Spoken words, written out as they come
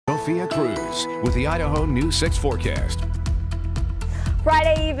Sophia Cruz with the Idaho News 6 forecast.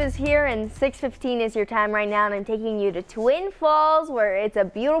 Friday Eve is here and 6:15 is your time right now, and I'm taking you to Twin Falls where it's a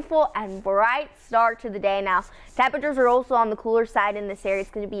beautiful and bright start to the day. Now, temperatures are also on the cooler side in this area.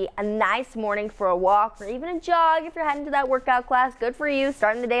 It's going to be a nice morning for a walk or even a jog if you're heading to that workout class. Good for you,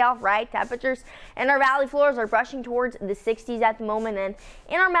 starting the day off right. Temperatures in our valley floors are brushing towards the 60s at the moment, and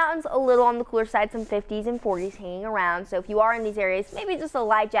in our mountains a little on the cooler side, some 50s and 40s hanging around. So if you are in these areas, maybe just a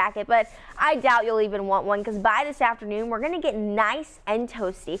light jacket, but I doubt you'll even want one because by this afternoon we're going to get nice and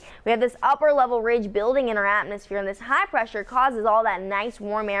toasty. We have this upper level ridge building in our atmosphere, and this high pressure causes all that nice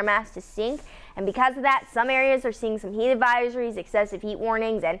warm air mass to sink. And because of that, some areas are seeing some heat advisories, excessive heat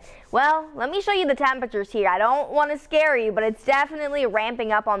warnings, and well, let me show you the temperatures here. I don't want to scare you, but it's definitely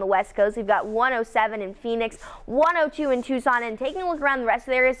ramping up on the west coast. We've got 107 in Phoenix, 102 in Tucson, and taking a look around the rest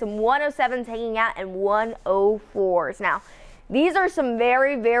of the area, some 107s hanging out and 104s. Now, these are some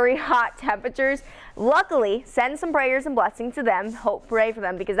very, very hot temperatures. Luckily, send some prayers and blessings to them. Pray for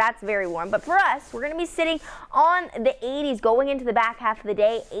them because that's very warm. But for us, we're going to be sitting on the 80s going into the back half of the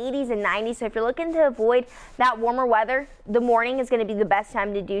day, 80s and 90s. So if you're looking to avoid that warmer weather, the morning is going to be the best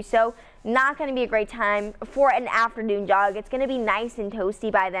time to do so. Not going to be a great time for an afternoon jog. It's going to be nice and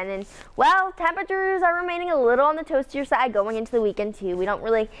toasty by then. And well, temperatures are remaining a little on the toastier side going into the weekend too. We don't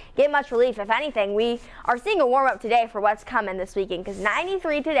really get much relief. If anything, we are seeing a warm up today for what's coming this weekend because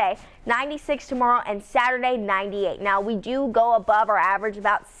 93 today, 96 tomorrow, and Saturday 98. Now we do go above our average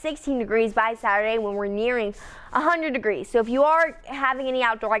about 16 degrees by Saturday when we're nearing 100 degrees. So if you are having any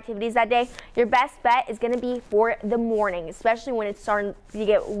outdoor activities that day, your best bet is going to be for the morning, especially when it's starting to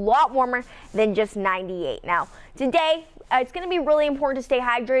get a lot warmer than just 98. Now today, it's going to be really important to stay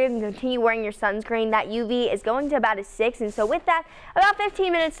hydrated and continue wearing your sunscreen. That UV is going to about a 6, and so with that, about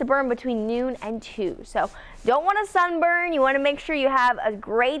 15 minutes to burn between noon and 2. So don't want to sunburn. You want to make sure you have a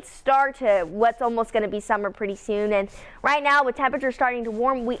great start to what's almost going to be summer pretty soon. And right now, with temperatures starting to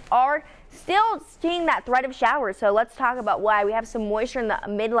warm, we are still seeing that threat of showers. So let's talk about why. We have some moisture in the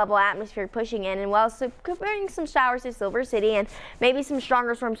mid-level atmosphere pushing in, and well, so bring some showers to Silver City and maybe some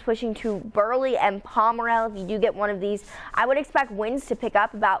stronger storms pushing to Burley and Pomerel. If you do get one of these, I would expect winds to pick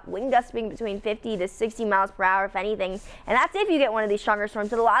up, about wind gusts being between 50 to 60 miles per hour if anything, and that's if you get one of these stronger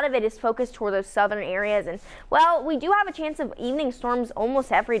storms. But a lot of it is focused toward those southern areas, and well, we do have a chance of evening storms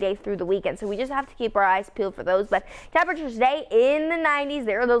almost every day through the weekend, so we just have to keep our eyes peeled for those. But temperatures today in the 90s.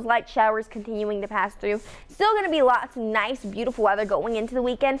 There are those light showers continuing to pass through. Still going to be lots of nice, beautiful weather going into the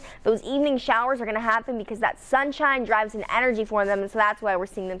weekend. Those evening showers are going to happen because that sunshine drives an energy for them, and so that's why we're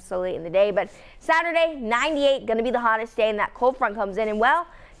seeing them so late in the day. But Saturday, 98, going to be the hottest day, and that cold front comes in, and well,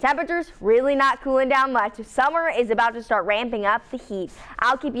 temperatures really not cooling down much. Summer is about to start ramping up the heat.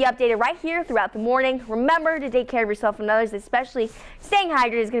 I'll keep you updated right here throughout the morning. Remember to take care of yourself and others, especially staying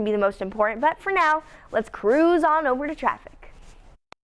hydrated is going to be the most important. But for now, let's cruise on over to traffic.